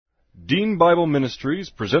Dean Bible Ministries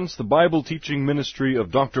presents the Bible teaching ministry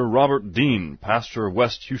of Dr. Robert Dean, pastor of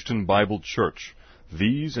West Houston Bible Church.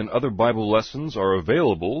 These and other Bible lessons are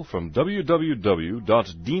available from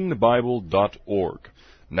www.deanbible.org.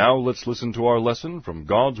 Now let's listen to our lesson from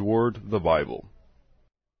God's Word, the Bible.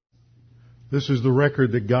 This is the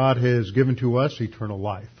record that God has given to us, eternal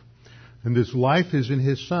life. And this life is in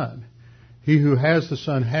His Son. He who has the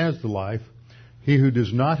Son has the life. He who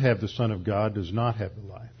does not have the Son of God does not have the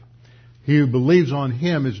life. He who believes on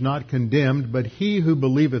Him is not condemned, but he who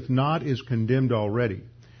believeth not is condemned already,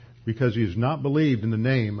 because he has not believed in the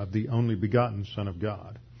name of the only begotten Son of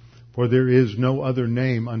God. For there is no other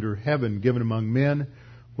name under heaven given among men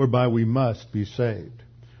whereby we must be saved.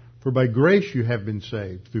 For by grace you have been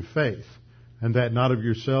saved, through faith, and that not of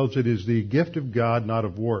yourselves, it is the gift of God, not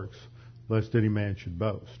of works, lest any man should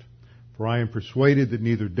boast. For I am persuaded that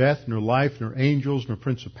neither death, nor life, nor angels, nor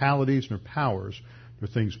principalities, nor powers, nor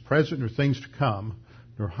things present, nor things to come,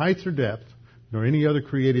 nor height or depth, nor any other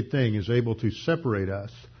created thing is able to separate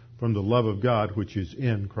us from the love of God which is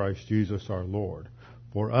in Christ Jesus our Lord.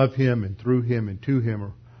 For of Him, and through Him, and to Him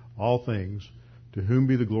are all things, to whom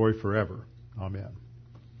be the glory forever. Amen.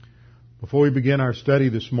 Before we begin our study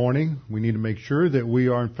this morning, we need to make sure that we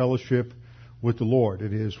are in fellowship with the Lord.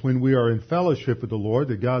 It is when we are in fellowship with the Lord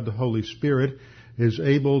that God the Holy Spirit is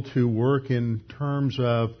able to work in terms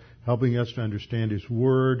of helping us to understand His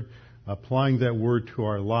Word, applying that Word to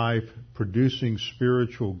our life, producing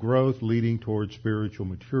spiritual growth, leading towards spiritual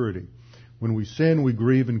maturity. When we sin, we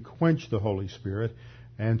grieve and quench the Holy Spirit,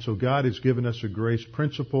 and so God has given us a grace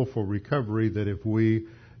principle for recovery that if we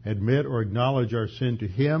admit or acknowledge our sin to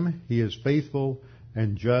Him, He is faithful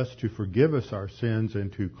and just to forgive us our sins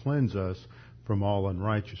and to cleanse us from all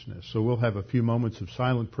unrighteousness. So we'll have a few moments of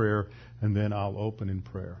silent prayer, and then I'll open in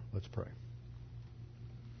prayer. Let's pray.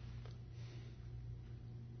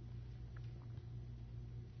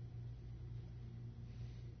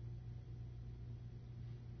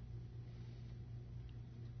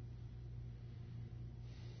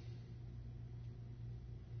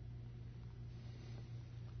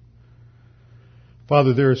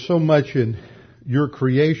 Father, there is so much in your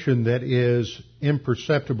creation that is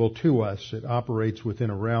imperceptible to us. It operates within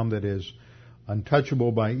a realm that is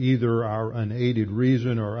untouchable by either our unaided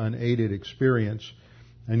reason or unaided experience.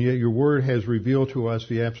 And yet your Word has revealed to us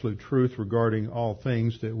the absolute truth regarding all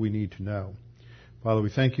things that we need to know. Father, we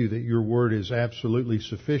thank you that your Word is absolutely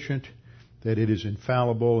sufficient, that it is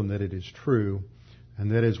infallible, and that it is true.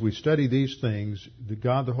 And that as we study these things, that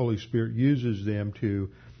God the Holy Spirit uses them to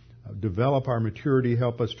develop our maturity,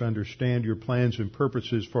 help us to understand your plans and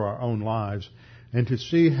purposes for our own lives, and to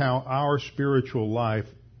see how our spiritual life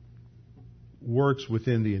works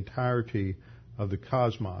within the entirety of the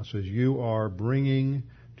cosmos as you are bringing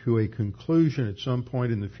to a conclusion at some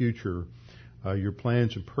point in the future your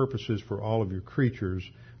plans and purposes for all of your creatures,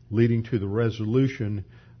 leading to the resolution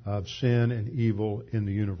of sin and evil in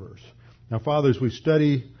the universe. Now, Father, as we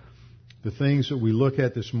study the things that we look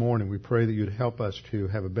at this morning, we pray that you'd help us to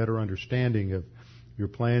have a better understanding of your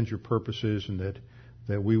plans, your purposes, and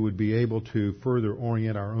that we would be able to further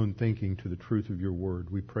orient our own thinking to the truth of your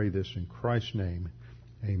word. We pray this in Christ's name.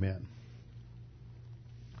 Amen.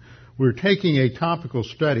 We're taking a topical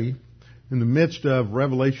study in the midst of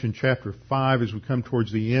Revelation chapter 5 as we come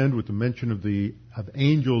towards the end with the mention of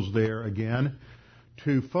angels there again,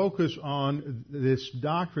 to focus on this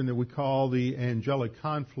doctrine that we call the angelic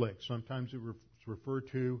conflict. Sometimes it's referred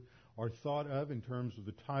to or thought of in terms of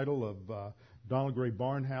the title of Donald Gray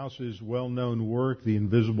Barnhouse's well-known work, The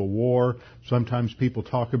Invisible War. Sometimes people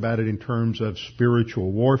talk about it in terms of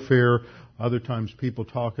spiritual warfare. Other times people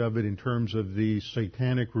talk of it in terms of the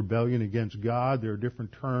satanic rebellion against God. There are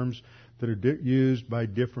different terms that are used by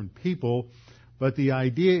different people. But the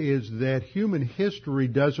idea is that human history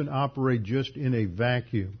doesn't operate just in a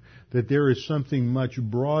vacuum, that there is something much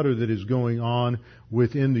broader that is going on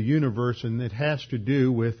within the universe, and it has to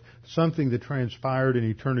do with something that transpired in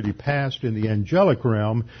eternity past in the angelic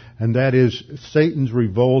realm, and that is Satan's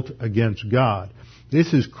revolt against God.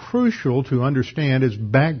 This is crucial to understand as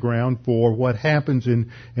background for what happens in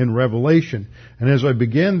Revelation. And as I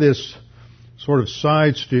begin this sort of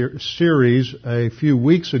side series a few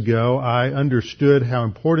weeks ago, I understood how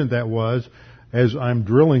important that was. As I'm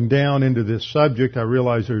drilling down into this subject, I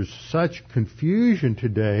realize there's such confusion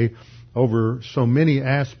today over so many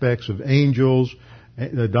aspects of angels,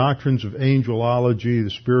 the doctrines of angelology,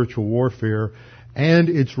 the spiritual warfare, and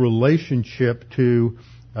its relationship to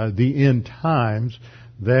the end times,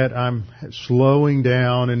 that I'm slowing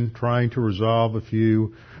down and trying to resolve a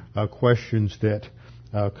few questions that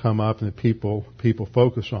come up and that people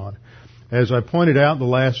focus on. As I pointed out in the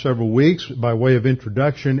last several weeks, by way of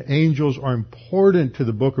introduction, angels are important to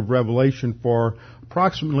the book of Revelation, for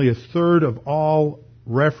approximately a third of all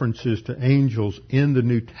references to angels in the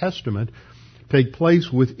New Testament take place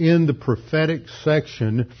within the prophetic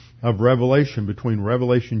section of Revelation. Between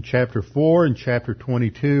Revelation chapter 4 and chapter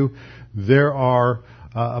 22, there are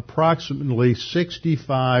approximately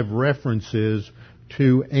 65 references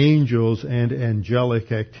to angels and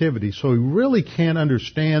angelic activity. So we really can't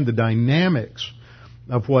understand the dynamics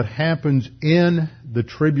of what happens in the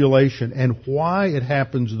tribulation and why it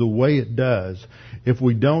happens the way it does if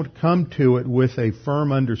we don't come to it with a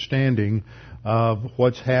firm understanding of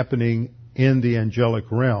what's happening in the angelic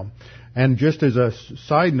realm. And just as a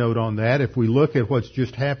side note on that, if we look at what's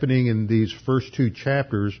just happening in these first two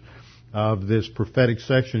chapters of this prophetic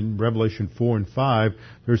section, Revelation 4 and 5,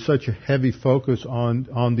 there's such a heavy focus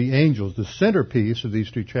on the angels. The centerpiece of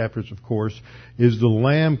these two chapters, of course, is the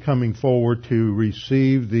Lamb coming forward to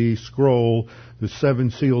receive the scroll, the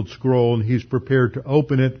seven-sealed scroll, and he's prepared to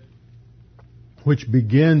open it, which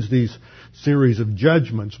begins these series of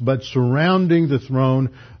judgments. But surrounding the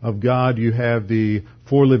throne of God, you have the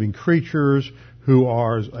four living creatures, who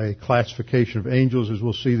are a classification of angels. As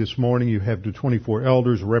we'll see this morning, you have the 24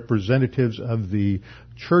 elders, representatives of the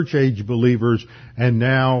church-age believers, and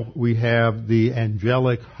now we have the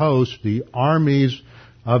angelic host, the armies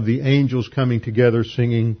of the angels coming together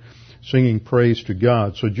singing praise to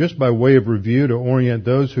God. So just by way of review, to orient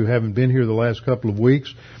those who haven't been here the last couple of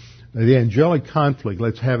weeks, the angelic conflict,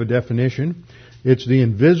 let's have a definition. It's the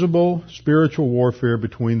invisible spiritual warfare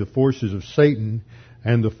between the forces of Satan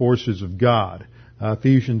and the forces of God.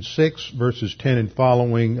 Ephesians 6 verses 10 and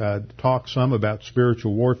following talk some about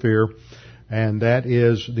spiritual warfare, and that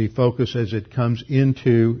is the focus as it comes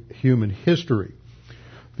into human history.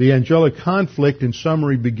 The angelic conflict, in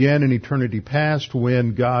summary, began in eternity past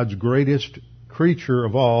when God's greatest creature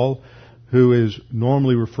of all, who is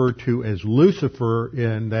normally referred to as Lucifer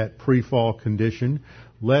in that pre-fall condition,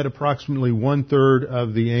 led approximately one-third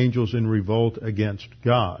of the angels in revolt against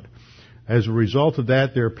God. As a result of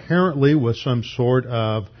that, there apparently was some sort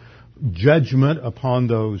of judgment upon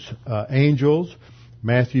those angels.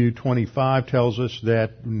 Matthew 25 tells us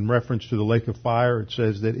that, in reference to the lake of fire, it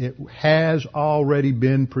says that it has already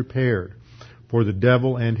been prepared for the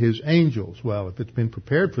devil and his angels. Well, if it's been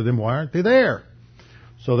prepared for them, why aren't they there?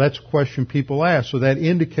 So that's a question people ask. So that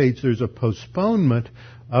indicates there's a postponement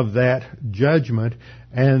of that judgment,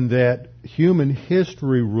 and that human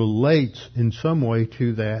history relates in some way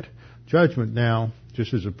to that judgment. Now,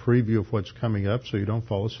 just as a preview of what's coming up, so you don't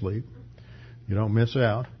fall asleep, you don't miss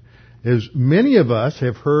out, is many of us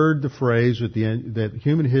have heard the phrase that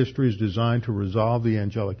human history is designed to resolve the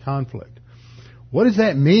angelic conflict. What does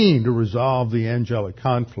that mean, to resolve the angelic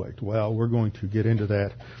conflict? Well, we're going to get into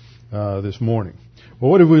that this morning.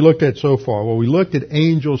 Well, what have we looked at so far? Well, we looked at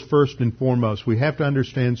angels first and foremost. We have to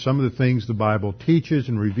understand some of the things the Bible teaches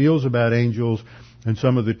and reveals about angels and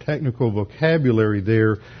some of the technical vocabulary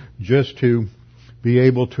there, just to be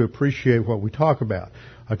able to appreciate what we talk about.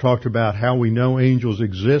 I talked about how we know angels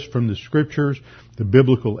exist from the Scriptures, the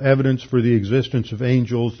biblical evidence for the existence of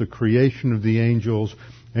angels, the creation of the angels,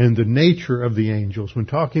 and the nature of the angels. When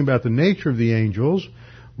talking about the nature of the angels,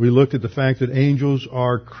 we looked at the fact that angels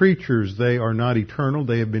are creatures. They are not eternal.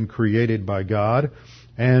 They have been created by God.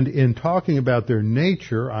 And in talking about their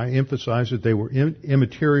nature, I emphasized that they were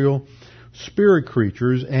immaterial spirit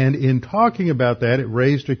creatures, and in talking about that, it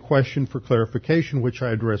raised a question for clarification, which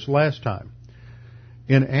I addressed last time.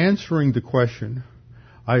 In answering the question,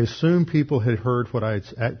 I assume people had heard what I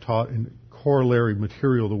had taught in corollary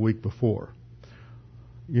material the week before.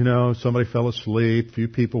 You know, somebody fell asleep, few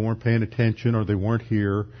people weren't paying attention, or they weren't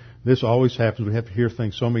here. This always happens. We have to hear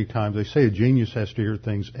things so many times. They say a genius has to hear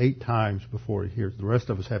things 8 times before he hears it. The rest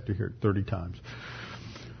of us have to hear it 30 times.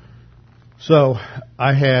 So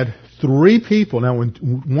I had 3 people. Now, when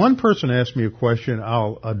one person asks me a question,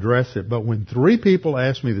 I'll address it. But when 3 people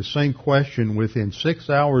ask me the same question within 6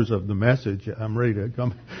 hours of the message, I'm ready to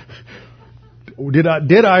come. Did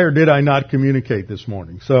I or did I not communicate this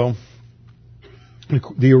morning? So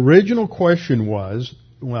the original question was,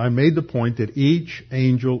 when I made the point that each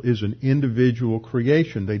angel is an individual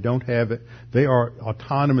creation. They don't have it. They are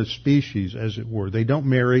autonomous species, as it were. They don't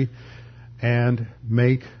marry and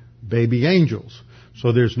make baby angels.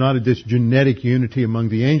 So there's not this genetic unity among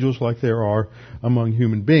the angels like there are among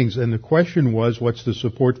human beings. And the question was, what's the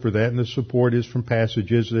support for that? And the support is from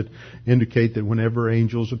passages that indicate that whenever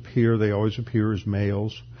angels appear, they always appear as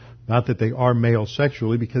males. Not that they are male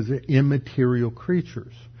sexually, because they're immaterial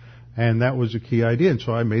creatures. And that was a key idea. And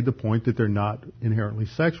so I made the point that they're not inherently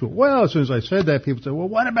sexual. Well, as soon as I said that, people said, well,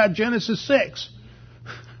 what about Genesis 6?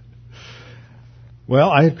 Well,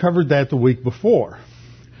 I had covered that the week before.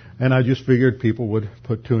 And I just figured people would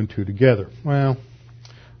put two and two together. Well,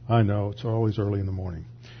 I know, it's always early in the morning.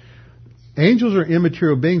 Angels are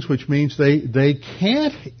immaterial beings, which means they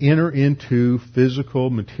can't enter into physical,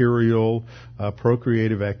 material,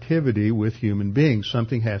 procreative activity with human beings.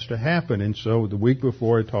 Something has to happen. And so the week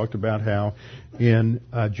before I talked about how in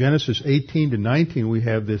Genesis 18 to 19 we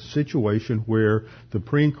have this situation where the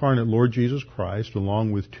pre-incarnate Lord Jesus Christ,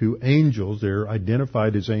 along with two angels, they're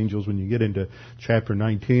identified as angels when you get into chapter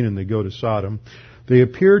 19 and they go to Sodom, they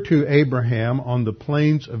appear to Abraham on the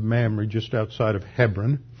plains of Mamre just outside of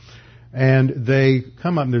Hebron. And they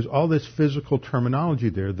come up, and there's all this physical terminology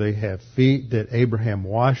there. They have feet that Abraham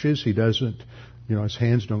washes. He doesn't, his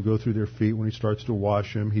hands don't go through their feet when he starts to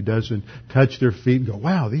wash them. He doesn't touch their feet and go,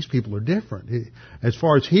 wow, these people are different. As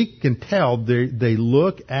far as he can tell, they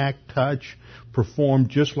look, act, touch, perform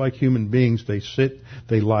just like human beings. They sit,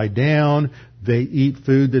 they lie down, they eat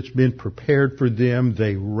food that's been prepared for them,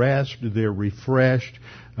 they rest, they're refreshed,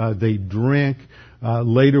 they drink.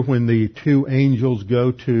 Later when the two angels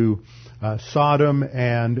go to Sodom,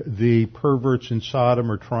 and the perverts in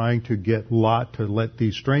Sodom are trying to get Lot to let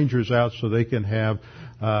these strangers out so they can have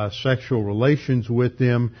sexual relations with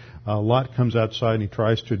them. Lot comes outside and he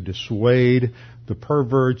tries to dissuade the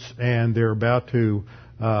perverts, and they're about to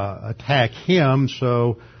attack him.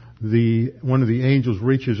 So one of the angels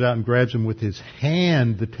reaches out and grabs him with his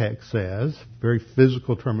hand, the text says, very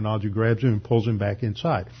physical terminology, grabs him and pulls him back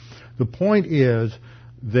inside. The point is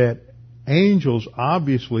that angels,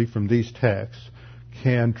 obviously from these texts,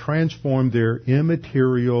 can transform their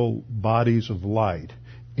immaterial bodies of light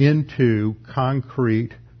into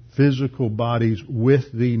concrete physical bodies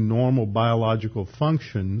with the normal biological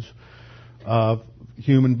functions of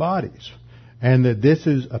human bodies. And that this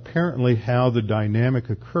is apparently how the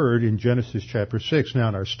dynamic occurred in Genesis chapter 6. Now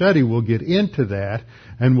in our study we'll get into that,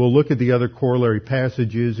 and we'll look at the other corollary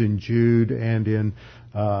passages in Jude and in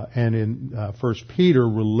 1 Peter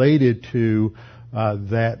related to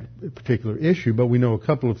that particular issue. But we know a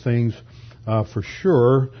couple of things for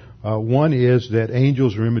sure. One is that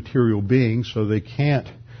angels are immaterial beings, so they can't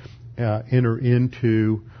enter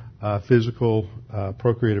into physical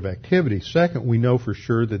procreative activity. Second, we know for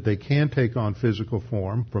sure that they can take on physical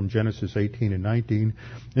form from Genesis 18 and 19.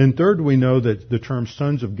 And third, we know that the term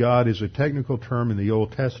sons of God is a technical term in the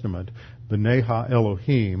Old Testament, B'nai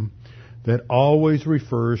Ha-Elohim, that always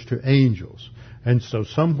refers to angels. And so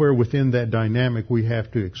somewhere within that dynamic we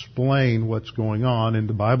have to explain what's going on, and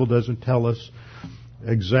the Bible doesn't tell us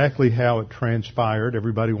exactly how it transpired.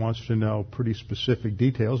 Everybody wants to know pretty specific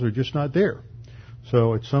details. They're just not there.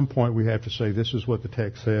 So at some point we have to say this is what the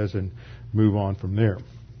text says and move on from there.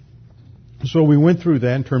 So we went through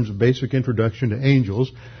that in terms of basic introduction to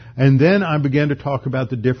angels, and then I began to talk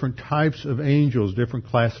about the different types of angels, different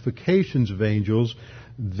classifications of angels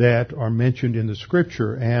that are mentioned in the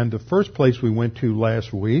Scripture. And the first place we went to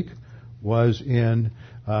last week was in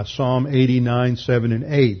Psalm 89, 7, and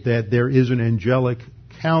 8, that there is an angelic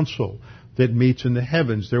council that meets in the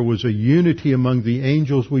heavens. There was a unity among the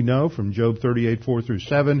angels, we know, from Job 38, 4 through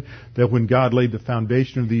 7, that when God laid the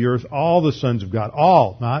foundation of the earth, all the sons of God,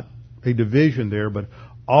 all, not a division there, but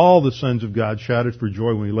all the sons of God shouted for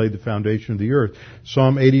joy when He laid the foundation of the earth.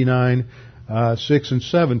 Psalm 89, 6 and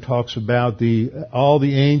 7 talks about all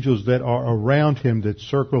the angels that are around Him, that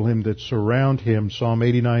circle Him, that surround Him. Psalm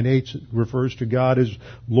 89, 8 refers to God as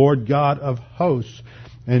Lord God of hosts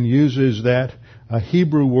and uses that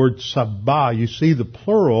Hebrew word sabah. You see the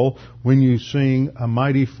plural when you sing "A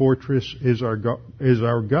Mighty Fortress is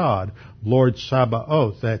our God," Lord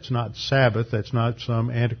Sabaoth. That's not Sabbath. That's not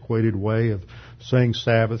some antiquated way of saying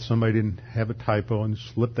Sabbath. Somebody didn't have a typo and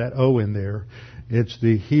slip that O in there. It's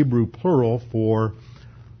the Hebrew plural for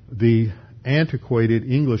the antiquated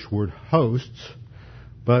English word hosts,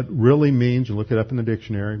 but really means, you look it up in the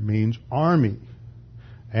dictionary, means army.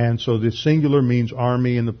 And so the singular means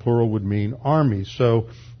army and the plural would mean armies. So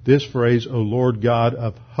this phrase, O Lord God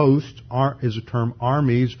of hosts, is a term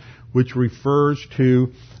armies, which refers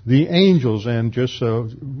to the angels. And just so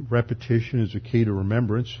repetition is a key to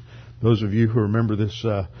remembrance, those of you who remember this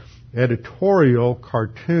editorial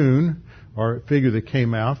cartoon or figure that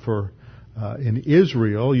came out for in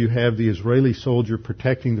Israel, you have the Israeli soldier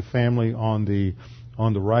protecting the family on the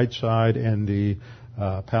right side, and the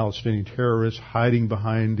Palestinian terrorists hiding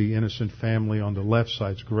behind the innocent family on the left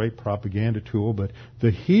side. It's a great propaganda tool, but the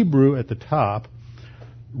Hebrew at the top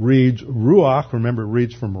reads ruach. Remember, it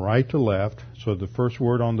reads from right to left. So the first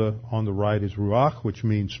word on the right is ruach, which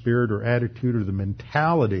means spirit or attitude or the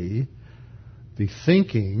mentality, the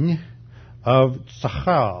thinking of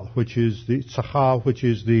tzachal, which is it's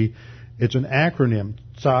an acronym.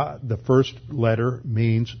 Tza, the first letter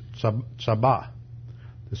means tzabah.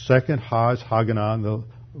 The second ha is Haganah, and the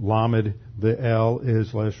lamed, the L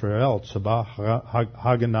is L'Israel. Tzabah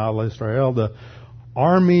Haganah L'Israel, the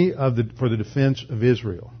army for the defense of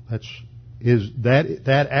Israel.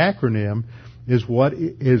 That acronym is what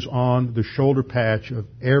is on the shoulder patch of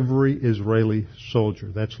every Israeli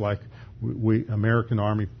soldier. That's like we American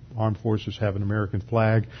Armed Forces have an American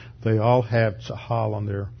flag. They all have tzahal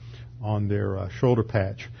on their shoulder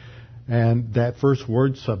patch. And that first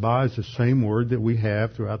word, sabah, is the same word that we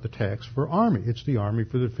have throughout the text for army. It's the army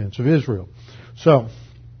for the defense of Israel. So,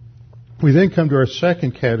 we then come to our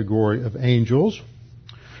second category of angels.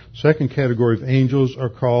 Second category of angels are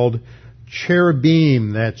called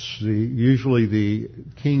cherubim. That's usually the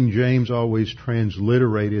King James always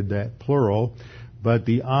transliterated that plural, but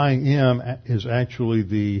the I-M is actually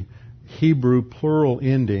the Hebrew plural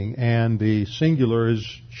ending, and the singular is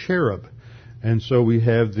cherub. And so we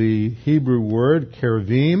have the Hebrew word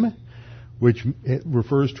cherubim, which it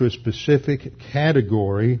refers to a specific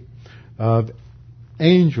category of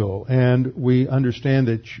angel. And we understand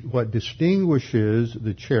that what distinguishes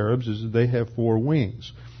the cherubs is that they have four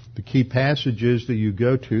wings. The key passages that you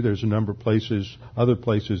go to, there's a number of places, other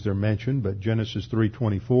places they're mentioned, but Genesis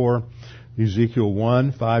 3:24, Ezekiel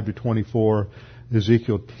 1:5-24,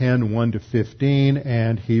 Ezekiel 10:1-15,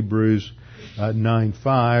 and Hebrews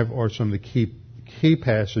 9:5 are some of the key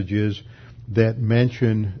passages that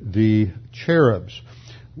mention the cherubs.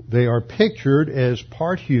 They are pictured as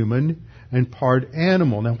part human and part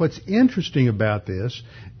animal. Now, what's interesting about this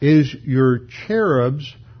is your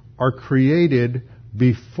cherubs are created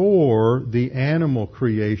before the animal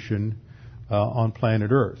creation on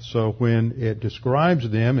planet Earth. So when it describes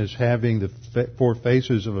them as having the four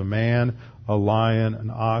faces of a man, a lion,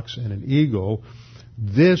 an ox, and an eagle,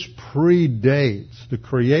 this predates the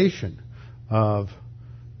creation of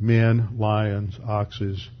men, lions,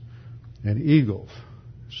 oxes, and eagles.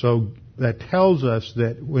 So that tells us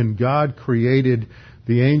that when God created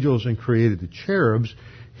the angels and created the cherubs,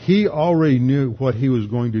 He already knew what He was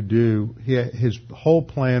going to do. His whole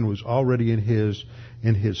plan was already in His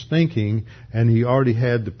thinking, and He already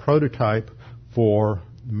had the prototype for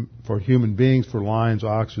human beings, for lions,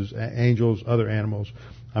 oxes, angels, other animals.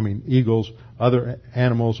 Eagles, other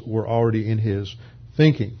animals were already in His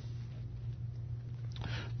thinking.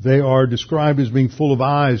 They are described as being full of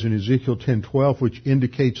eyes in Ezekiel 10:12, which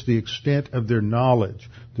indicates the extent of their knowledge.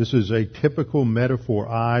 This is a typical metaphor.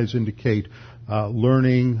 Eyes indicate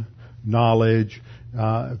learning, knowledge.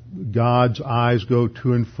 God's eyes go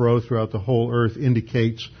to and fro throughout the whole earth,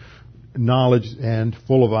 indicates knowledge, and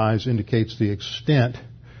full of eyes indicates the extent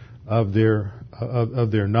of their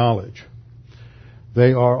knowledge.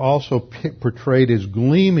 They are also portrayed as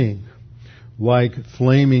gleaming, like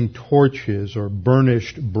flaming torches or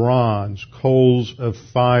burnished bronze, coals of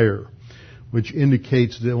fire, which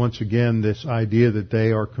indicates that, once again, this idea that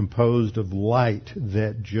they are composed of light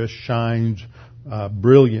that just shines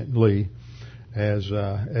brilliantly as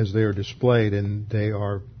they are displayed, and they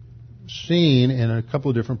are seen in a couple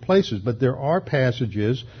of different places. But there are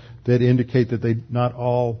passages that indicate that not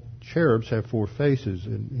all cherubs have four faces.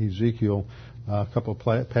 In Ezekiel, a couple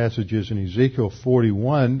of passages in Ezekiel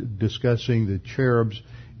 41 discussing the cherubs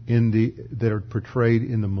that are portrayed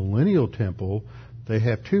in the millennial temple, they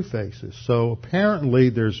have two faces. So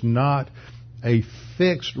apparently there's not a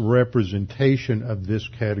fixed representation of this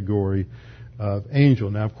category of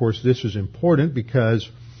angel. Now, of course, this is important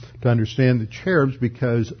to understand the cherubs,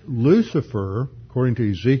 because Lucifer, according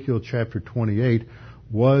to Ezekiel chapter 28,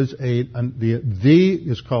 was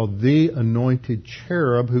is called the anointed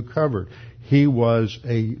cherub who covered. He was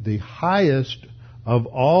the highest of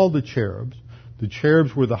all the cherubs. The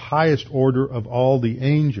cherubs were the highest order of all the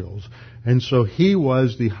angels. And so he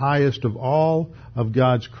was the highest of all of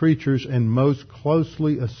God's creatures and most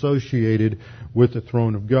closely associated with the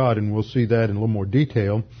throne of God. And we'll see that in a little more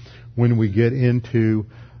detail when we get into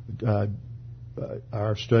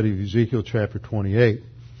our study of Ezekiel chapter 28.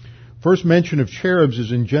 First mention of cherubs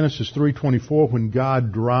is in Genesis 3:24, when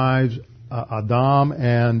God drives Adam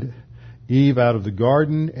and Eve out of the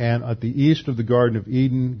garden, and at the east of the Garden of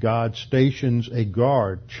Eden, God stations a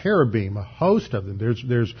guard, cherubim, a host of them.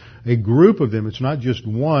 There's a group of them. It's not just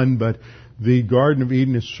one, but the Garden of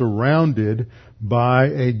Eden is surrounded by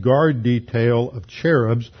a guard detail of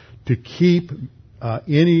cherubs to keep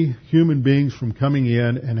any human beings from coming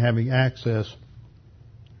in and having access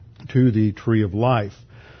to the tree of life.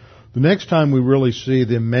 The next time we really see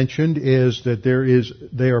them mentioned is that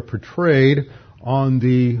they are portrayed on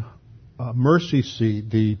the mercy seat,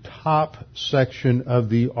 the top section of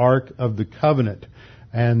the Ark of the Covenant.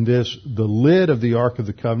 And the lid of the Ark of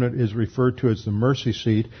the Covenant is referred to as the mercy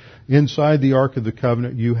seat. Inside the Ark of the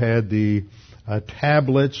Covenant, you had the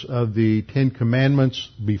tablets of the Ten Commandments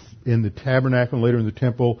in the tabernacle and later in the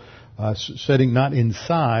temple, setting not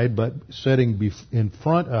inside, but setting in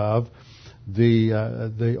front of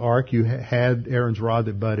the ark. You had Aaron's rod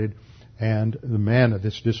that budded and the manna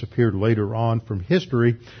that's disappeared later on from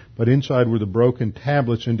history, but inside were the broken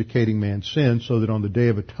tablets indicating man's sin, so that on the Day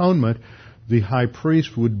of Atonement, the high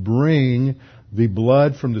priest would bring the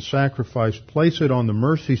blood from the sacrifice, place it on the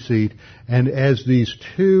mercy seat, and as these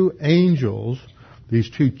two angels, these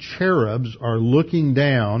two cherubs are looking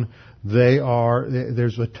down,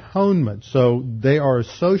 there's atonement. So they are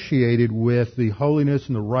associated with the holiness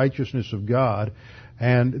and the righteousness of God,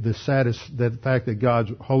 and the fact that God's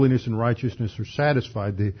holiness and righteousness are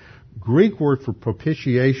satisfied. The Greek word for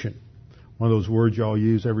propitiation, one of those words y'all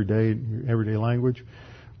use every day in your everyday language,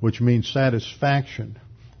 which means satisfaction.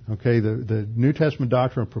 Okay, the New Testament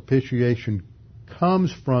doctrine of propitiation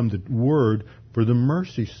comes from the word for the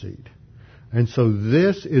mercy seat. And so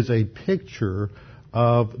this is a picture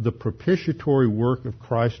of the propitiatory work of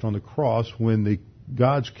Christ on the cross when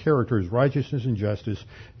God's character, His righteousness and justice,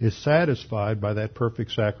 is satisfied by that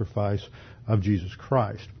perfect sacrifice of Jesus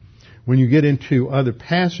Christ. When you get into other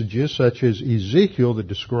passages, such as Ezekiel, that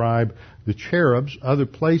describe the cherubs, other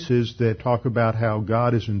places that talk about how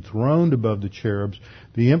God is enthroned above the cherubs,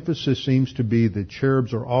 the emphasis seems to be that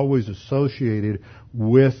cherubs are always associated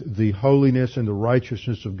with the holiness and the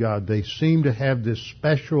righteousness of God. They seem to have this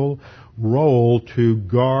special role to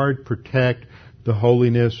guard, protect the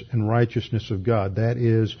holiness and righteousness of God. That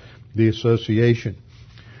is the association.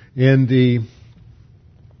 In the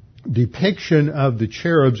depiction of the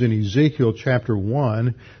cherubs in Ezekiel chapter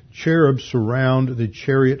 1, cherubs surround the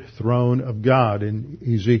chariot throne of God in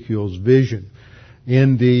Ezekiel's vision.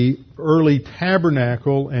 In the early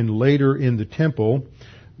tabernacle and later in the temple,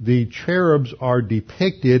 the cherubs are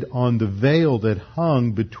depicted on the veil that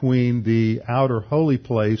hung between the outer holy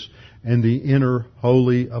place and the inner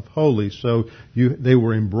holy of holies. So they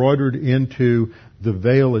were embroidered into the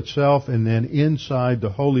veil itself, and then inside the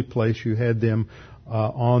holy place you had them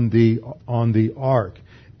on the ark.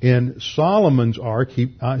 In Solomon's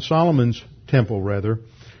temple,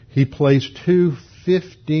 he placed two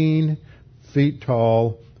 15 feet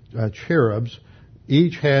tall cherubs.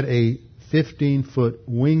 Each had a 15-foot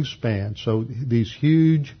wingspan. So these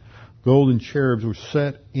huge golden cherubs were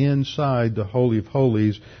set inside the Holy of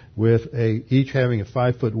Holies, with each having a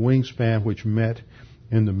 5-foot wingspan, which met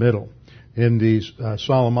in the middle. In the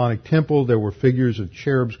Solomonic temple, there were figures of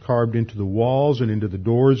cherubs carved into the walls and into the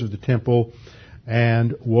doors of the temple,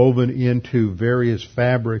 and woven into various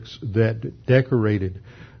fabrics that decorated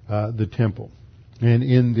the temple. And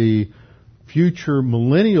in the future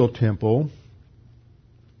millennial temple,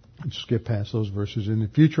 let's skip past those verses. In the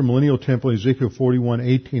future millennial temple, Ezekiel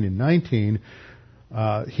 41:18 and 19,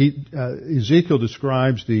 Ezekiel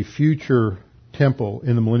describes the future temple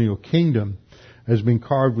in the millennial kingdom as being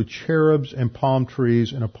carved with cherubs and palm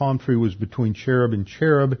trees, and a palm tree was between cherub,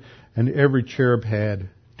 and every cherub had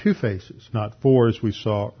two faces, not four as we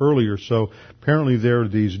saw earlier. So apparently there are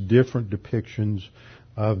these different depictions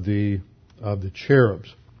of the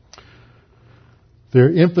cherubs. Their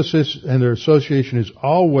emphasis and their association is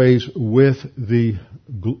always with the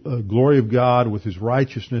glory of God, with His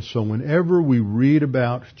righteousness. So whenever we read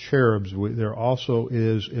about cherubs, there also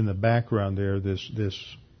is in the background there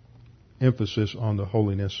this emphasis on the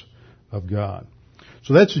holiness of God.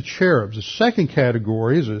 So that's the cherubs. The second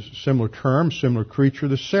category is a similar term, similar creature,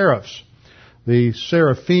 the seraphs. The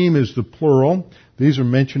seraphim is the plural. These are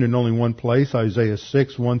mentioned in only one place, Isaiah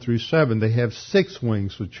 6:1-7. They have 6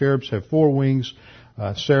 wings. So cherubs have 4 wings.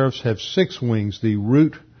 Seraphs have 6 wings. The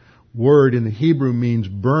root word in the Hebrew means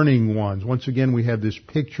burning ones. Once again, we have this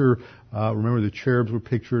picture. Remember, the cherubs were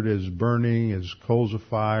pictured as burning, as coals of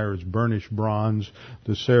fire, as burnished bronze.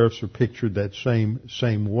 The seraphs are pictured that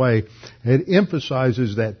same way. It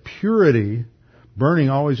emphasizes that purity. Burning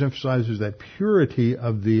always emphasizes that purity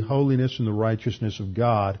of the holiness and the righteousness of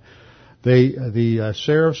God. The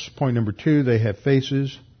seraphs, point number 2, they have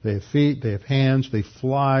faces, they have feet, they have hands, they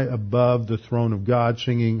fly above the throne of God,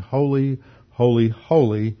 singing, "Holy, holy,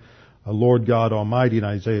 holy, Lord God Almighty," in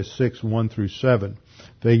Isaiah 6:1-7.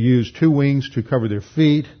 They use 2 wings to cover their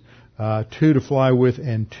feet, 2 to fly with,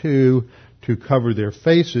 and 2 to cover their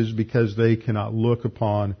faces, because they cannot look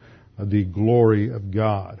upon the glory of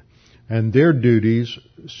God. and their duties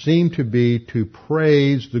seem to be to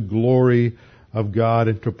praise the glory of God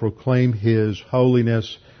and to proclaim His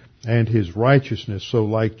holiness and His righteousness. So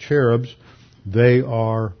like cherubs, they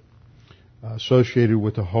are associated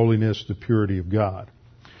with the holiness, the purity of God.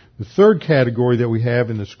 The third category that we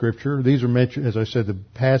have in the Scripture, these are mentioned, as I said, the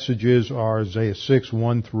passages are Isaiah 6,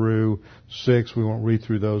 1 through 6. We won't read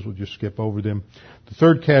through those, we'll just skip over them. The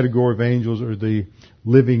third category of angels are the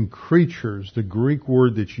living creatures. The Greek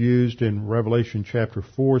word that's used in Revelation chapter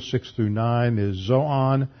 4, 6 through 9 is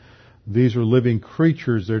zoon. These are living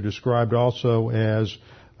creatures. They're described also as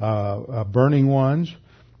burning ones.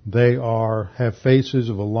 They have faces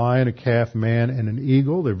of a lion, a calf, man, and an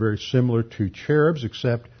eagle. They're very similar to cherubs,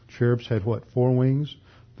 except cherubs had 4 wings?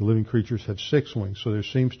 The living creatures have 6 wings. So there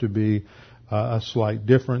seems to be a slight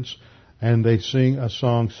difference. And they sing a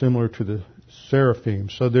song similar to the seraphim.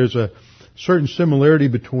 So there's a certain similarity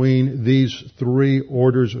between these 3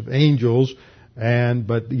 orders of angels,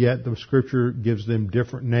 but yet the Scripture gives them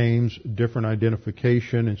different names, different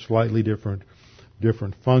identification, and slightly different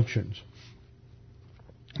functions.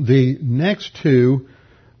 The next 2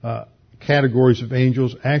 categories of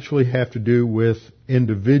angels actually have to do with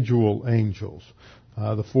individual angels.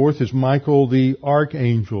 The fourth is Michael the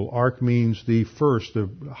archangel. Arch means the first, the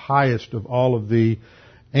highest of all of the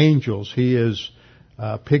angels. He is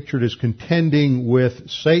pictured as contending with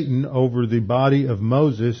Satan over the body of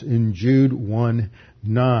Moses in Jude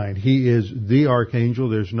 1:9. He is the archangel.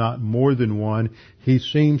 There's not more than one. He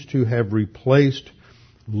seems to have replaced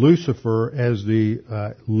Lucifer as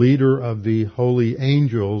the leader of the holy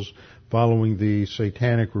angels following the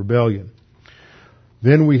satanic rebellion.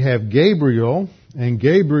 Then we have Gabriel, and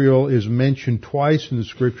Gabriel is mentioned twice in the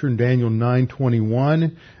Scripture, in Daniel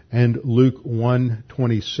 9:21 and Luke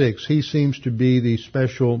 1:26. He seems to be the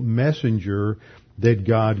special messenger that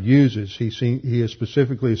God uses. He is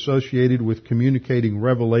specifically associated with communicating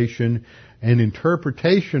revelation and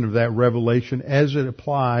interpretation of that revelation as it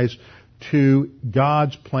applies to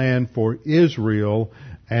God's plan for Israel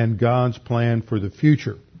and God's plan for the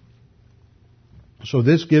future. So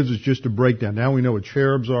this gives us just a breakdown. Now we know what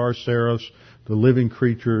cherubs are, seraphs, the living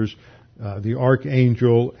creatures, the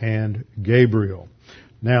archangel, and Gabriel.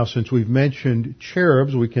 Now, since we've mentioned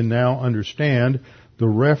cherubs, we can now understand the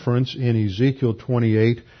reference in Ezekiel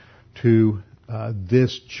 28 to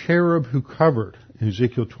this cherub who covered.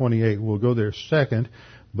 Ezekiel 28. We'll go there second,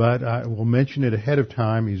 but I will mention it ahead of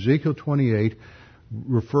time. Ezekiel 28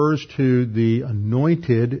 refers to the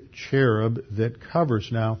anointed cherub that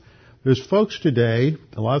covers. Now, there's folks today,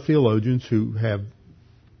 a lot of theologians, who have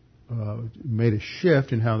made a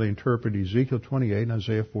shift in how they interpret Ezekiel 28 and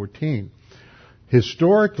Isaiah 14.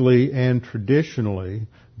 Historically and traditionally,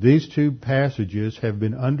 these 2 passages have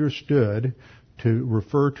been understood to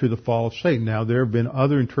refer to the fall of Satan. Now, there have been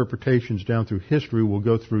other interpretations down through history. We'll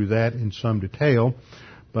go through that in some detail.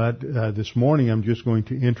 But this morning I'm just going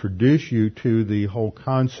to introduce you to the whole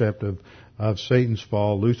concept of Satan's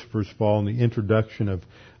fall, Lucifer's fall, and the introduction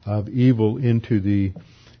of evil into the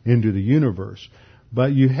universe.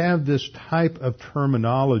 But you have this type of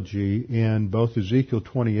terminology in both Ezekiel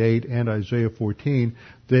 28 and Isaiah 14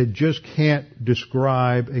 that just can't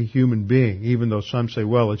describe a human being. Even though some say,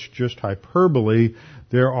 well, it's just hyperbole,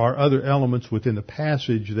 there are other elements within the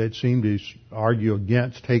passage that seem to argue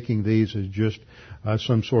against taking these as just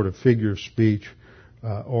some sort of figure of speech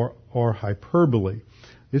or hyperbole.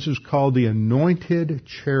 This is called the anointed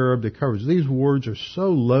cherub that covers. These words are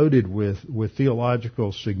so loaded with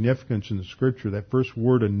theological significance in the Scripture. That first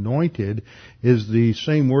word, anointed, is the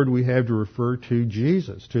same word we have to refer to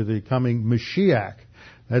Jesus, to the coming Mashiach.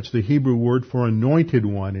 That's the Hebrew word for anointed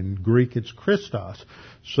one. In Greek, it's Christos.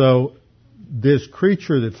 So this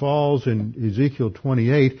creature that falls in Ezekiel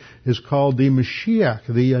 28 is called the Mashiach,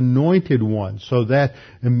 the anointed one. So that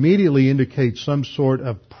immediately indicates some sort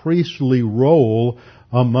of priestly role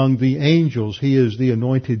among the angels. He is the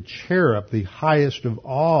anointed cherub, the highest of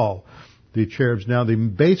all the cherubs. Now, the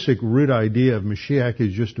basic root idea of Mashiach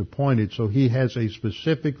is just appointed, so he has a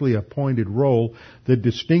specifically appointed role that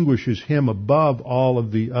distinguishes him above all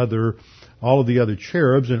of the other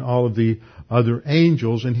cherubs and all of the other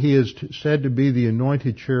angels, and he is said to be the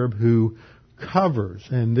anointed cherub who covers.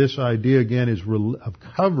 And this idea again of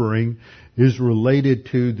covering is related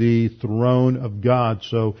to the throne of God.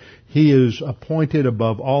 So he is appointed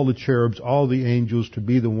above all the cherubs, all the angels, to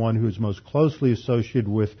be the one who is most closely associated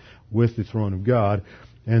with the throne of God.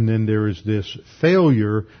 And then there is this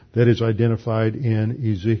failure that is identified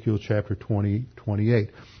in Ezekiel chapter 28.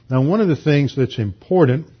 Now, one of the things that's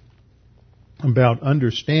important about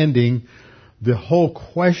understanding the whole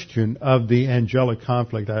question of the angelic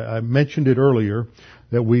conflict. I mentioned it earlier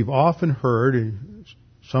that we've often heard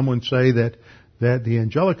someone say that the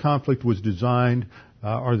angelic conflict was designed,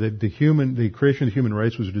 or that the creation of the human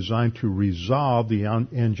race was designed to resolve the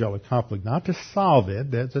angelic conflict, not to solve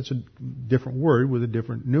it. That's a different word with a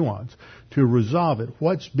different nuance. To resolve it.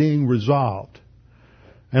 What's being resolved?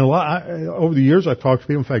 And over the years, I've talked to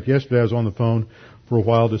people. In fact, yesterday I was on the phone for a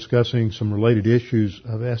while discussing some related issues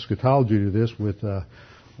of eschatology to this with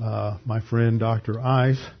my friend Dr.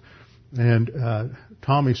 Ice. And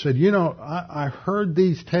Tommy said, I heard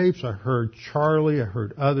these tapes. I heard Charlie. I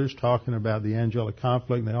heard others talking about the angelic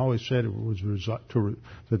conflict. And they always said it was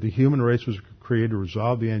that the human race was created to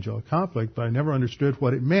resolve the angelic conflict, but I never understood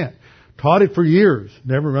what it meant. Taught it for years.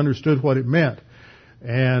 Never understood what it meant.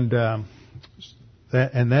 And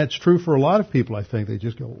that's true for a lot of people, I think. They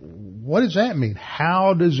just go, what does that mean?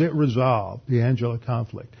 How does it resolve the angelic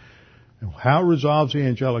conflict? And how it resolves the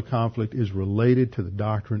angelic conflict is related to the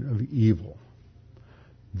doctrine of evil.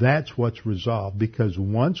 That's what's resolved, because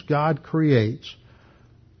once God creates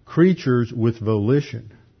creatures with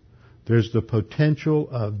volition, there's the potential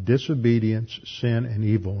of disobedience, sin, and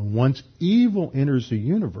evil. And once evil enters the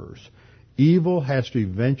universe, evil has to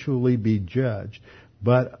eventually be judged.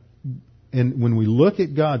 And when we look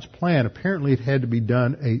at God's plan, apparently it had to be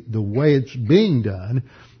done the way it's being done,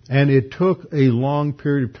 and it took a long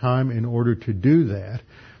period of time in order to do that.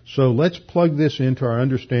 So let's plug this into our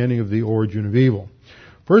understanding of the origin of evil.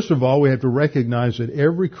 First of all, we have to recognize that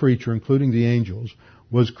every creature, including the angels,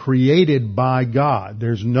 was created by God.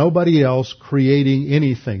 There's nobody else creating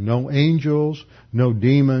anything. No angels, no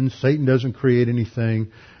demons. Satan doesn't create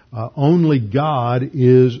anything. Only God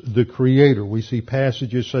is the creator. We see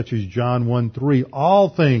passages such as John 1:3. All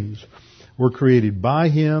things were created by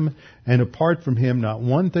Him, and apart from Him, not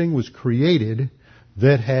one thing was created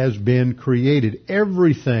that has been created.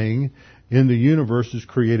 Everything in the universe is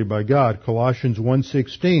created by God. Colossians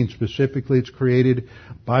 1:16, specifically it's created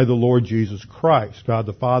by the Lord Jesus Christ. God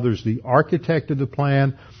the Father is the architect of the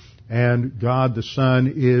plan, and God the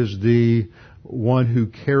Son is the one who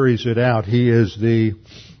carries it out. He is the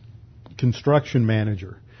construction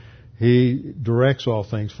manager. He directs all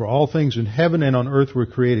things. For all things in heaven and on earth were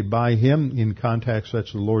created by Him. In context,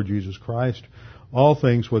 that's the Lord Jesus Christ. All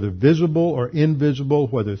things, whether visible or invisible,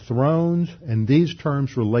 whether thrones, and these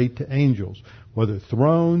terms relate to angels, whether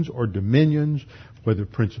thrones or dominions, whether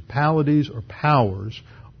principalities or powers,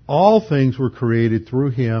 all things were created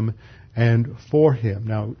through Him and for Him.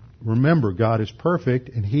 Now, remember, God is perfect,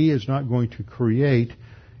 and He is not going to create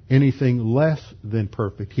anything less than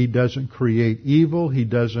perfect. He doesn't create evil. He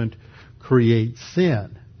doesn't create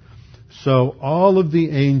sin. So all of the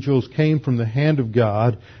angels came from the hand of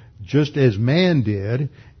God, just as man did,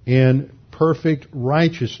 in perfect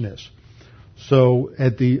righteousness. So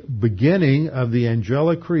at the beginning of the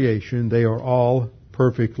angelic creation, they are all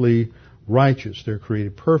perfectly righteous. They're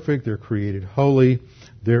created perfect. They're created holy.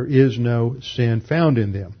 There is no sin found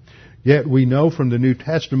in them. Yet we know from the New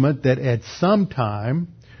Testament that at some time,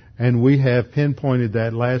 and we have pinpointed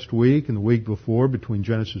that last week and the week before between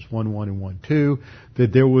Genesis 1:1 and 1:2,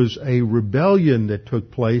 that there was a rebellion that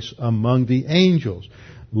took place among the angels.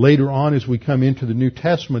 Later on, as we come into the New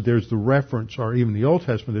Testament, there's the reference, or even the Old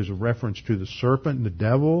Testament, there's a reference to the serpent and the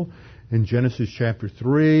devil. In Genesis chapter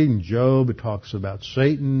 3, in Job, it talks about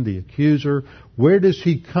Satan, the accuser. Where does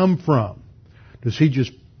he come from? Does he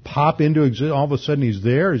just pop into existence? All of a sudden he's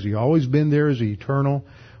there? Has he always been there? Is he eternal?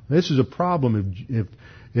 This is a problem.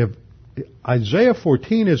 If Isaiah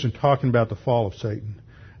 14 isn't talking about the fall of Satan,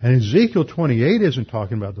 and Ezekiel 28 isn't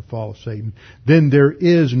talking about the fall of Satan, then there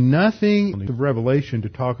is nothing in the Revelation to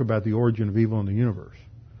talk about the origin of evil in the universe.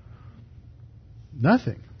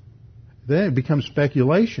 Nothing. Then it becomes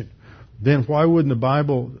speculation. Then why wouldn't the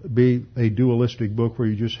Bible be a dualistic book where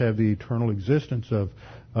you just have the eternal existence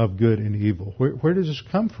of good and evil? Where does this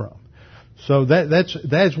come from? So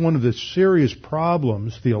that's one of the serious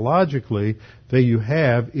problems theologically that you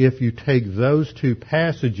have if you take those two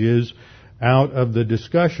passages out of the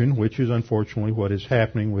discussion, which is unfortunately what is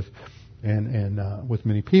happening with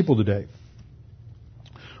many people today.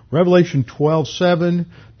 Revelation 12:7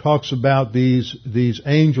 talks about these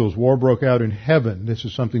angels. War broke out in heaven. This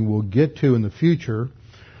is something we'll get to in the future.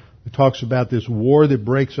 It talks about this war that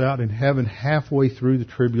breaks out in heaven halfway through the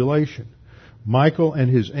tribulation. Michael and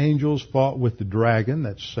his angels fought with the dragon,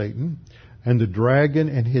 that's Satan, and the dragon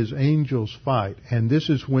and his angels fight. And this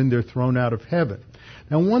is when they're thrown out of heaven.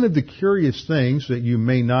 Now, one of the curious things that you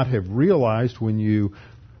may not have realized when you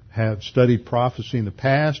have studied prophecy in the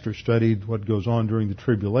past or studied what goes on during the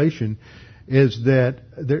tribulation is that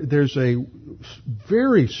there's a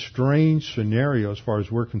very strange scenario as far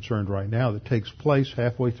as we're concerned right now that takes place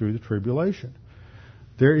halfway through the tribulation.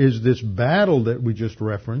 There is this battle that we just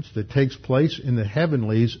referenced that takes place in the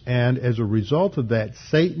heavenlies, and as a result of that,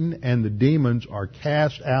 Satan and the demons are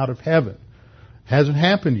cast out of heaven. Hasn't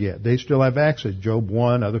happened yet. They still have access. Job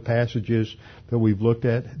 1, other passages that we've looked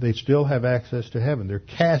at, they still have access to heaven. They're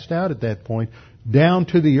cast out at that point, down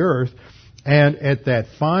to the earth, and at that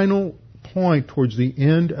final point towards the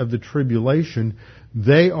end of the tribulation,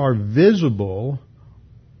 they are visible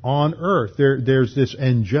on earth. There's this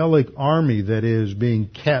angelic army that is being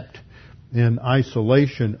kept in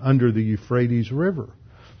isolation under the Euphrates River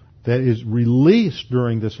that is released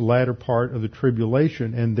during this latter part of the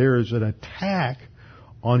tribulation, and there is an attack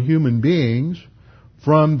on human beings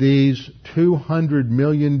from these 200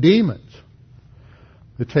 million demons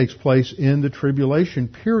that takes place in the tribulation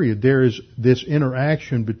period. There is this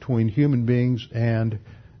interaction between human beings and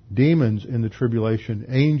demons in the tribulation.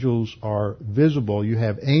 Angels are visible. You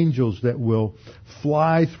have angels that will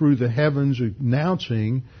fly through the heavens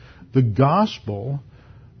announcing the gospel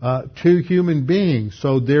to human beings.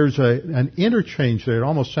 So there's an interchange there. It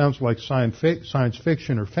almost sounds like science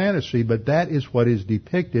fiction or fantasy, but that is what is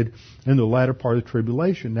depicted in the latter part of the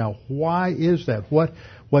tribulation. Now, why is that?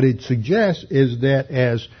 What it suggests is that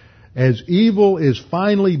as evil is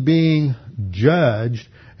finally being judged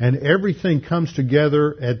and everything comes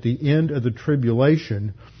together at the end of the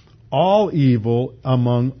tribulation, all evil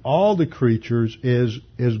among all the creatures is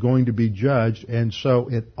going to be judged, and so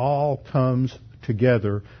it all comes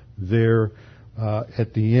together there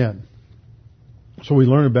at the end. So we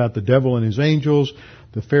learn about the devil and his angels.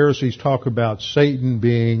 The Pharisees talk about Satan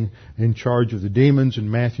being in charge of the demons in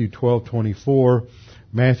Matthew 12:24.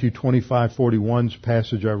 Matthew 25:41's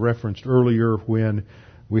passage I referenced earlier, when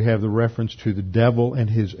we have the reference to the devil and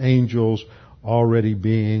his angels already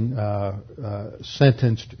being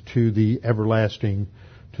sentenced to the everlasting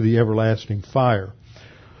fire.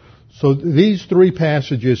 So these three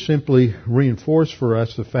passages simply reinforce for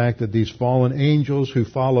us the fact that these fallen angels who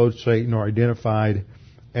followed Satan are identified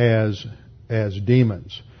as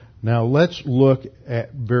demons. Now let's look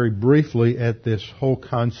at very briefly at this whole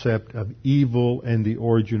concept of evil and the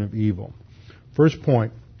origin of evil. First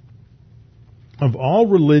point, of all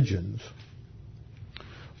religions,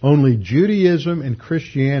 only Judaism and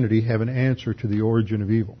Christianity have an answer to the origin of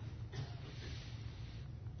evil.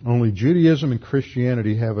 Only Judaism and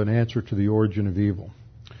Christianity have an answer to the origin of evil.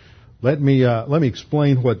 Let me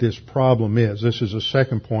explain what this problem is. This is a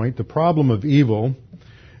second point. The problem of evil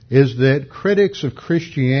is that critics of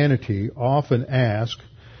Christianity often ask,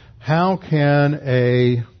 how can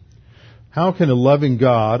a loving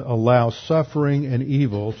God allow suffering and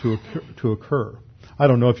evil to occur? I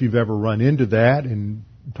don't know if you've ever run into that in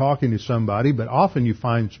talking to somebody, but often you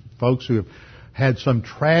find folks who have had some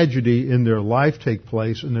tragedy in their life take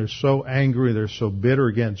place, and they're so angry, they're so bitter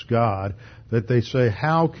against God, that they say,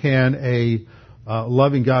 how can a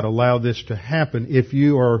loving God allow this to happen? If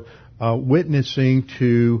you are witnessing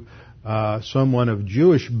to someone of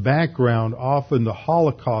Jewish background, often the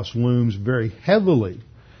Holocaust looms very heavily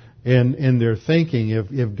in their thinking.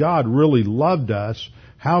 If God really loved us,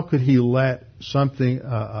 how could He let something,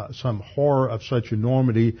 some horror of such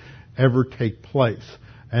enormity ever take place?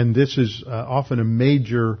 And this is often a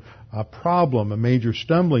major problem, a major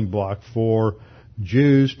stumbling block for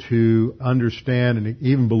Jews to understand and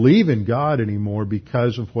even believe in God anymore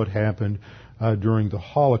because of what happened during the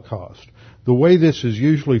Holocaust. The way this is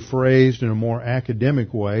usually phrased in a more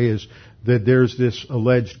academic way is that there's this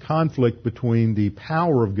alleged conflict between the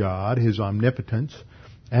power of God, His omnipotence,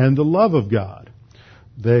 and the love of God.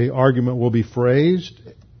 The argument will be phrased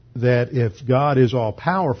that if God is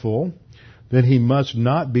all-powerful, then He must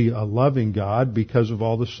not be a loving God because of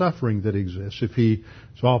all the suffering that exists. If He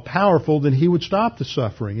is all-powerful, then He would stop the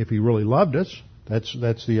suffering. If He really loved us,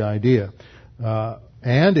 that's the idea.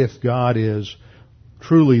 And if God is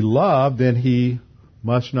truly love, then He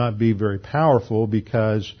must not be very powerful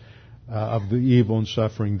because of the evil and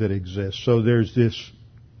suffering that exists. So there's this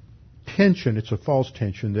tension, it's a false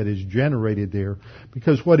tension that is generated there,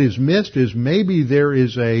 because what is missed is maybe there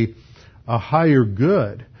is a higher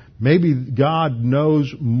good. Maybe God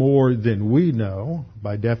knows more than we know.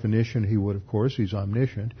 By definition, He would, of course. He's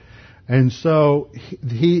omniscient. And so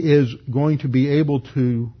He is going to be able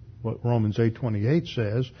to, what Romans 8:28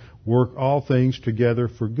 says, work all things together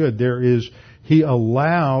for good. He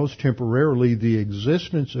allows temporarily the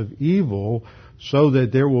existence of evil so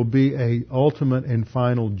that there will be a ultimate and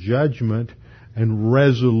final judgment and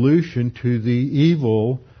resolution to the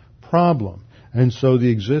evil problem. And so the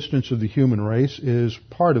existence of the human race is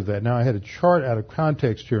part of that. Now, I had a chart out of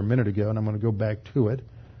context here a minute ago, and I'm going to go back to it.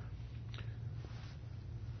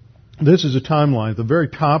 This is a timeline. At the very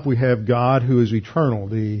top, we have God who is eternal.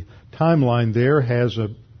 The timeline there has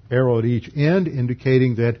an arrow at each end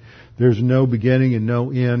indicating that there's no beginning and no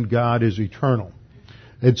end. God is eternal.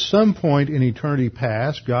 At some point in eternity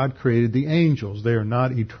past, God created the angels. They are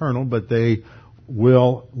not eternal, but they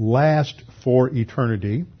will last for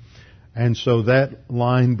eternity. And so that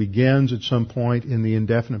line begins at some point in the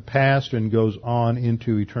indefinite past and goes on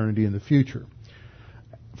into eternity in the future.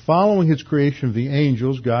 Following His creation of the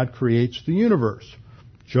angels, God creates the universe.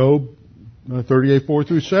 Job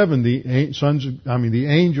 38:4-7, the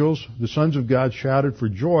angels, the sons of God shouted for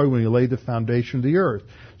joy when He laid the foundation of the earth.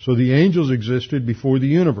 So the angels existed before the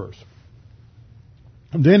universe.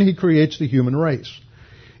 And then He creates the human race.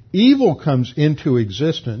 Evil comes into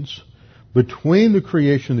existence between the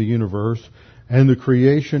creation of the universe and the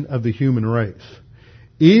creation of the human race.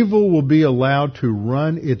 Evil will be allowed to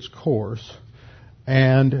run its course,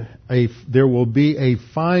 and there will be a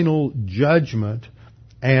final judgment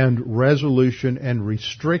and resolution and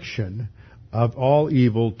restriction of all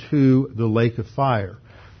evil to the lake of fire.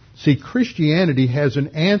 See, Christianity has an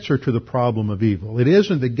answer to the problem of evil. It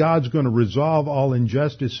isn't that God's going to resolve all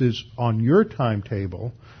injustices on your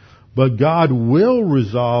timetable, but God will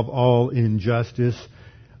resolve all injustice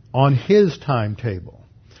on His timetable.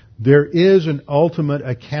 There is an ultimate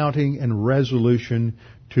accounting and resolution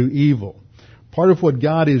to evil. Part of what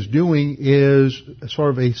God is doing is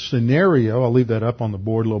sort of a scenario. I'll leave that up on the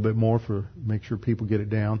board a little bit more make sure people get it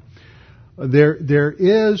down. There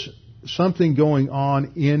is something going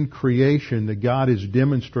on in creation that God is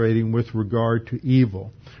demonstrating with regard to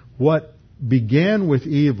evil. What began with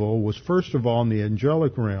evil was, first of all, in the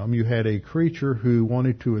angelic realm, you had a creature who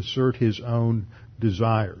wanted to assert his own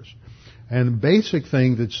desires. And the basic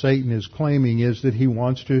thing that Satan is claiming is that he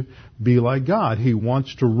wants to be like God. He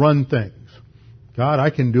wants to run things. God, I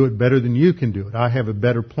can do it better than you can do it. I have a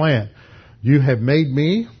better plan. You have made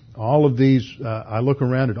me. All of these, I look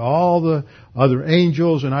around at all the other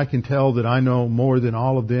angels and I can tell that I know more than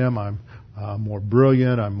all of them. I'm more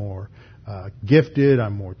brilliant. I'm more gifted.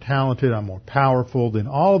 I'm more talented. I'm more powerful than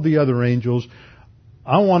all of the other angels.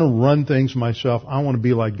 I want to run things myself. I want to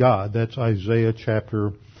be like God. That's Isaiah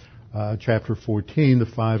chapter 14, the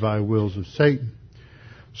 5 I wills of Satan.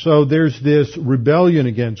 So there's this rebellion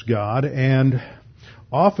against God, and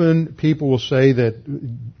often people will say that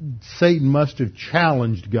Satan must have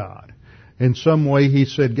challenged God. In some way he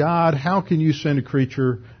said, God, how can you send a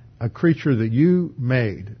creature that you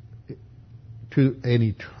made, to an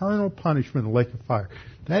eternal punishment in the lake of fire?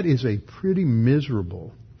 That is a pretty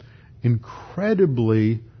miserable,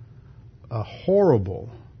 incredibly horrible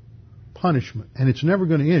punishment. And it's never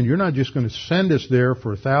going to end. You're not just going to send us there for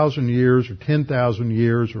 1,000 years or 10,000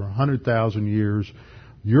 years or 100,000 years.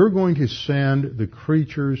 You're going to send the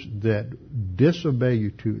creatures that disobey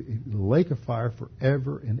you to the lake of fire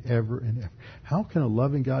forever and ever and ever. How can a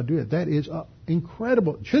loving God do it? That is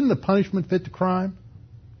incredible. Shouldn't the punishment fit the crime?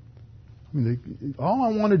 I mean, all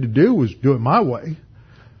I wanted to do was do it my way.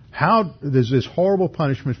 How does this horrible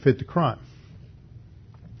punishment fit the crime?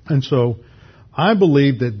 And so I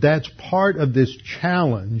believe that that's part of this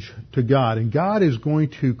challenge to God. And God is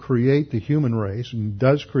going to create the human race, and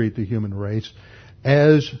does create the human race,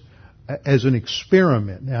 as an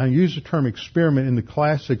experiment. Now, I use the term experiment in the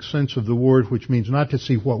classic sense of the word, which means not to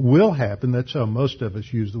see what will happen. That's how most of us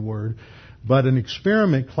use the word. But an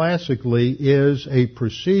experiment classically is a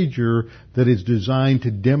procedure that is designed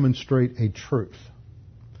to demonstrate a truth.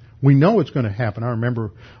 We know it's going to happen. I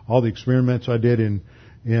remember all the experiments I did in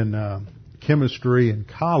chemistry in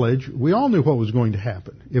college. We all knew what was going to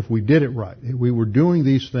happen if we did it right. We were doing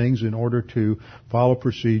these things in order to follow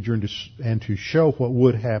procedure and to show what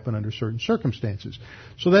would happen under certain circumstances.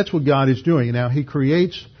 So that's what God is doing. Now, He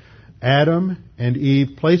creates Adam and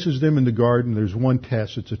Eve, places them in the garden. There's one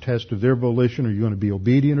test. It's a test of their volition. Are you going to be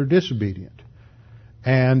obedient or disobedient?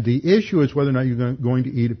 And the issue is whether or not you're going to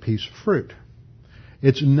eat a piece of fruit.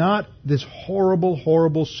 It's not this horrible,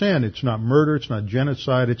 horrible sin. It's not murder. It's not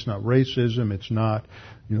genocide. It's not racism. It's not,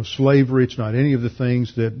 slavery. It's not any of the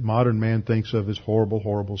things that modern man thinks of as horrible,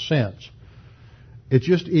 horrible sins. It's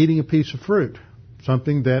just eating a piece of fruit.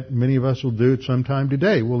 Something that many of us will do at some time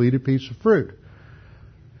today. We'll eat a piece of fruit.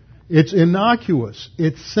 It's innocuous.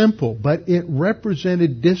 It's simple, but it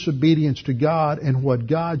represented disobedience to God, and what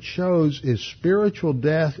God shows is spiritual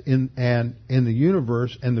death in the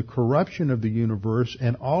universe, and the corruption of the universe,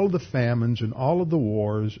 and all of the famines, and all of the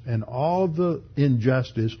wars, and all of the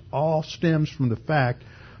injustice all stems from the fact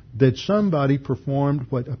that somebody performed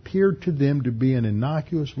what appeared to them to be an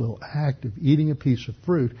innocuous little act of eating a piece of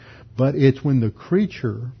fruit, but it's when the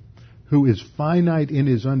creature, who is finite in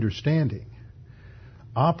his understanding,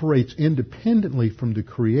 operates independently from the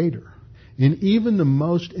Creator in even the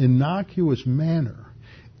most innocuous manner,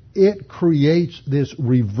 it creates this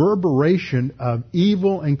reverberation of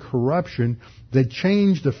evil and corruption that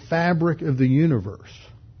change the fabric of the universe.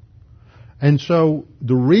 And so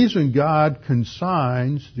the reason God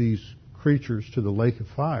consigns these creatures to the lake of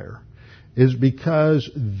fire is because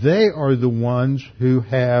they are the ones who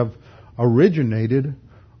have originated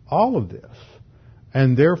all of this.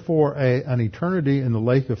 And therefore an eternity in the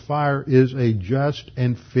lake of fire is a just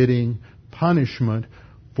and fitting punishment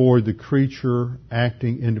for the creature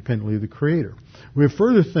acting independently of the Creator. We have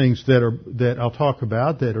further things that I'll talk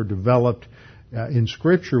about that are developed in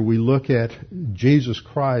Scripture. We look at Jesus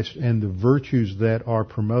Christ and the virtues that are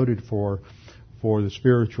promoted for the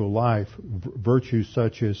spiritual life, virtues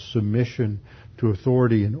such as submission to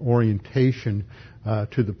authority and orientation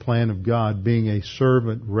to the plan of God, being a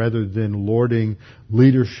servant rather than lording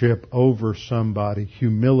leadership over somebody,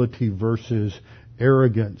 humility versus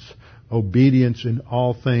arrogance, obedience in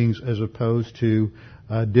all things as opposed to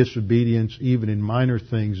disobedience even in minor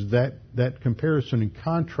things. That comparison and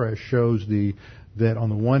contrast shows that on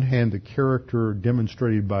the one hand the character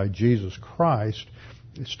demonstrated by Jesus Christ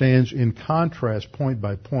stands in contrast point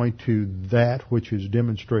by point to that which is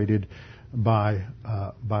demonstrated by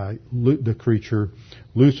the creature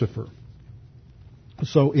Lucifer.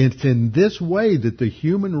 So it's in this way that the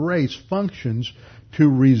human race functions to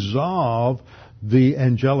resolve the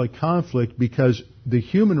angelic conflict, because the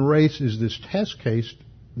human race is this test case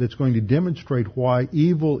that's going to demonstrate why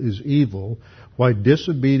evil is evil, why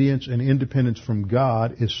disobedience and independence from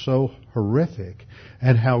God is so horrific,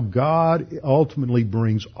 and how God ultimately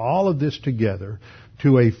brings all of this together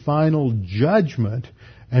to a final judgment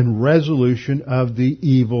and resolution of the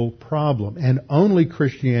evil problem. And only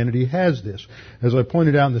Christianity has this. As I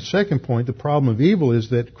pointed out in the second point, the problem of evil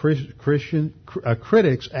is that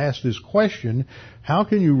critics ask this question: how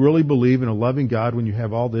can you really believe in a loving God when you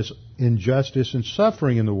have all this injustice and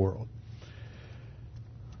suffering in the world?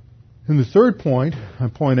 In the third point, I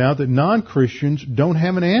point out that non-Christians don't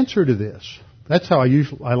have an answer to this. That's how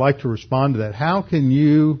I like to respond to that. How can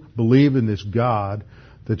you believe in this God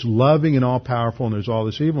that's loving and all-powerful and there's all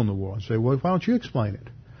this evil in the world? And say, well, why don't you explain it?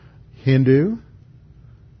 Hindu?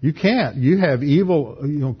 You can't. You have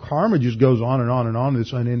evil, karma just goes on and on and on,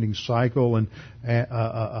 this unending cycle and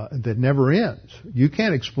that never ends. You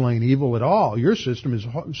can't explain evil at all. Your system is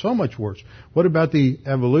so much worse. What about the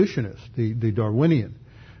evolutionist, the Darwinian?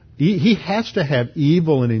 He has to have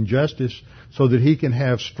evil and injustice so that he can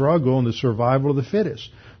have struggle and the survival of the fittest.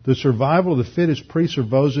 The survival of the fittest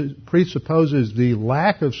presupposes the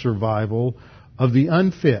lack of survival of the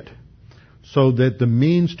unfit, so that the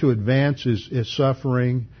means to advance is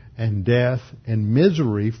suffering and death and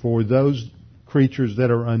misery for those creatures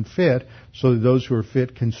that are unfit, so that those who are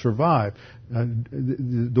fit can survive.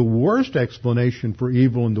 The worst explanation for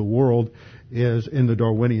evil in the world is in the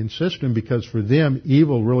Darwinian system, because for them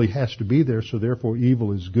evil really has to be there, so therefore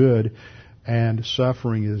evil is good and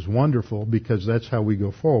suffering is wonderful, because that's how we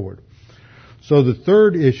go forward. So the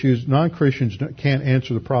third issue is non-Christians can't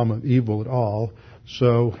answer the problem of evil at all,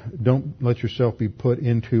 so don't let yourself be put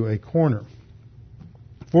into a corner.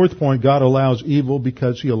 Fourth point, God allows evil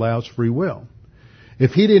because He allows free will.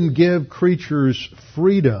 If He didn't give creatures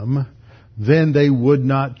freedom, then they would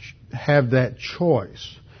not have that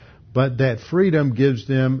choice. But that freedom gives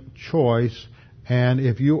them choice, and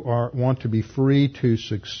if you want to be free to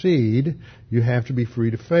succeed, you have to be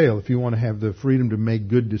free to fail. If you want to have the freedom to make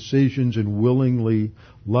good decisions and willingly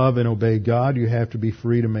love and obey God, you have to be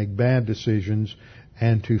free to make bad decisions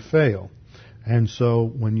and to fail. And so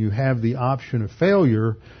when you have the option of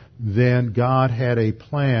failure, then God had a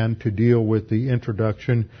plan to deal with the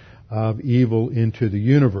introduction of evil into the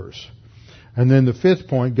universe. And then the fifth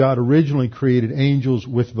point, God originally created angels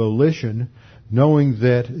with volition, knowing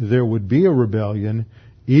that there would be a rebellion,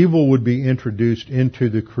 evil would be introduced into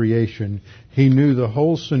the creation. He knew the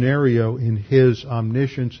whole scenario in His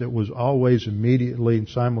omniscience that was always immediately and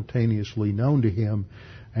simultaneously known to Him.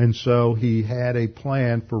 And so He had a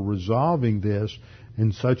plan for resolving this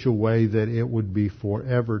in such a way that it would be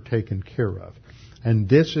forever taken care of. And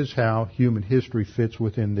this is how human history fits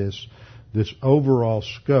within this overall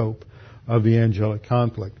scope of the angelic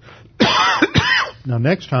conflict. Now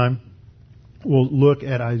next time, we'll look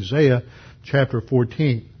at Isaiah chapter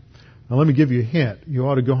 14. Now let me give you a hint. You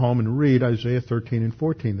ought to go home and read Isaiah 13 and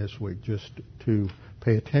 14 this week, just to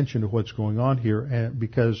pay attention to what's going on here,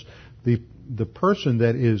 because the the person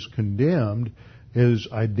that is condemned is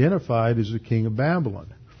identified as the king of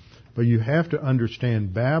Babylon. But you have to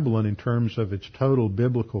understand Babylon in terms of its total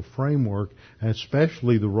biblical framework, and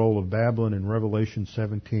especially the role of Babylon in Revelation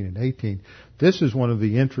 17 and 18. This is one of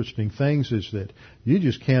the interesting things, is that you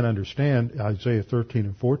just can't understand Isaiah 13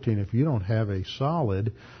 and 14 if you don't have a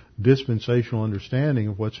solid dispensational understanding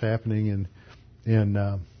of what's happening in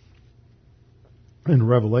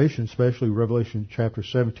Revelation, especially Revelation chapter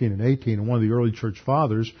 17 and 18. And one of the early church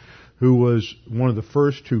fathers, who was one of the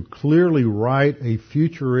first to clearly write a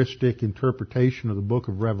futuristic interpretation of the book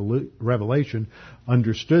of Revelation,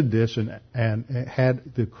 understood this and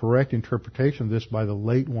had the correct interpretation of this by the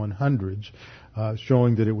late 100s,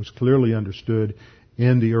 showing that it was clearly understood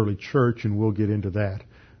in the early church, and we'll get into that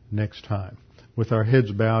next time. With our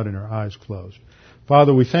heads bowed and our eyes closed.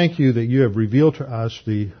 Father, we thank you that you have revealed to us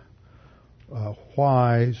the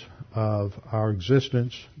whys of our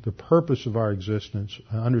existence, the purpose of our existence,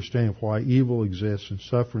 understanding of why evil exists and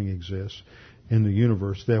suffering exists in the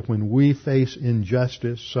universe, that when we face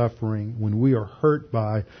injustice, suffering, when we are hurt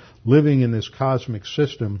by living in this cosmic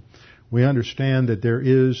system, we understand that there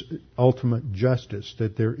is ultimate justice,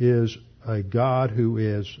 that there is a God who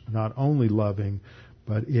is not only loving,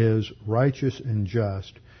 but is righteous and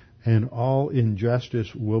just, and all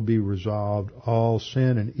injustice will be resolved, all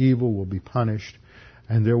sin and evil will be punished,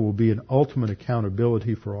 and there will be an ultimate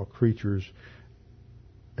accountability for all creatures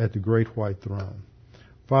at the great white throne.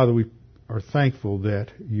 Father, we are thankful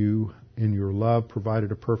that you, in your love,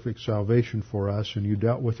 provided a perfect salvation for us, and you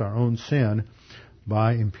dealt with our own sin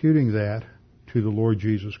by imputing that to the Lord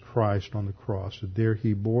Jesus Christ on the cross, that there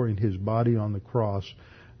he bore in his body on the cross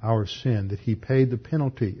our sin, that he paid the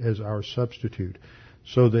penalty as our substitute,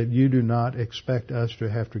 so that you do not expect us to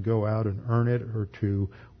have to go out and earn it or to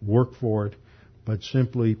work for it, but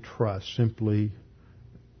simply trust, simply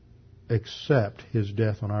accept his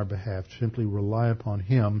death on our behalf, simply rely upon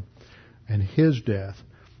him and his death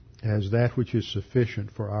as that which is sufficient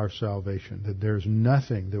for our salvation, that there's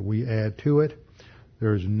nothing that we add to it,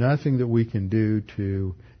 there is nothing that we can do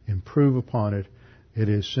to improve upon it. It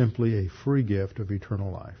is simply a free gift of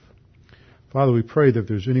eternal life. Father, we pray that if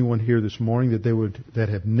there's anyone here this morning that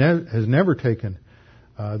has never taken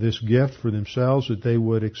this gift for themselves, that they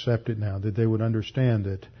would accept it now, that they would understand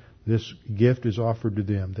that this gift is offered to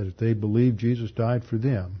them, that if they believe Jesus died for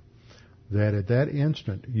them, that at that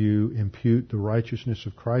instant you impute the righteousness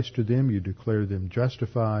of Christ to them, you declare them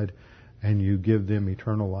justified, and you give them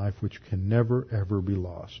eternal life which can never, ever be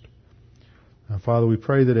lost. Now, Father, we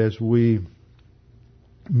pray that as we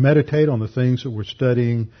meditate on the things that we're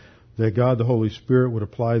studying, that God the Holy Spirit would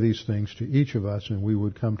apply these things to each of us, and we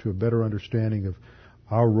would come to a better understanding of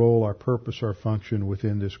our role, our purpose, our function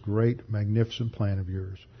within this great, magnificent plan of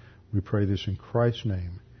yours. We pray this in Christ's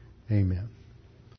name. Amen.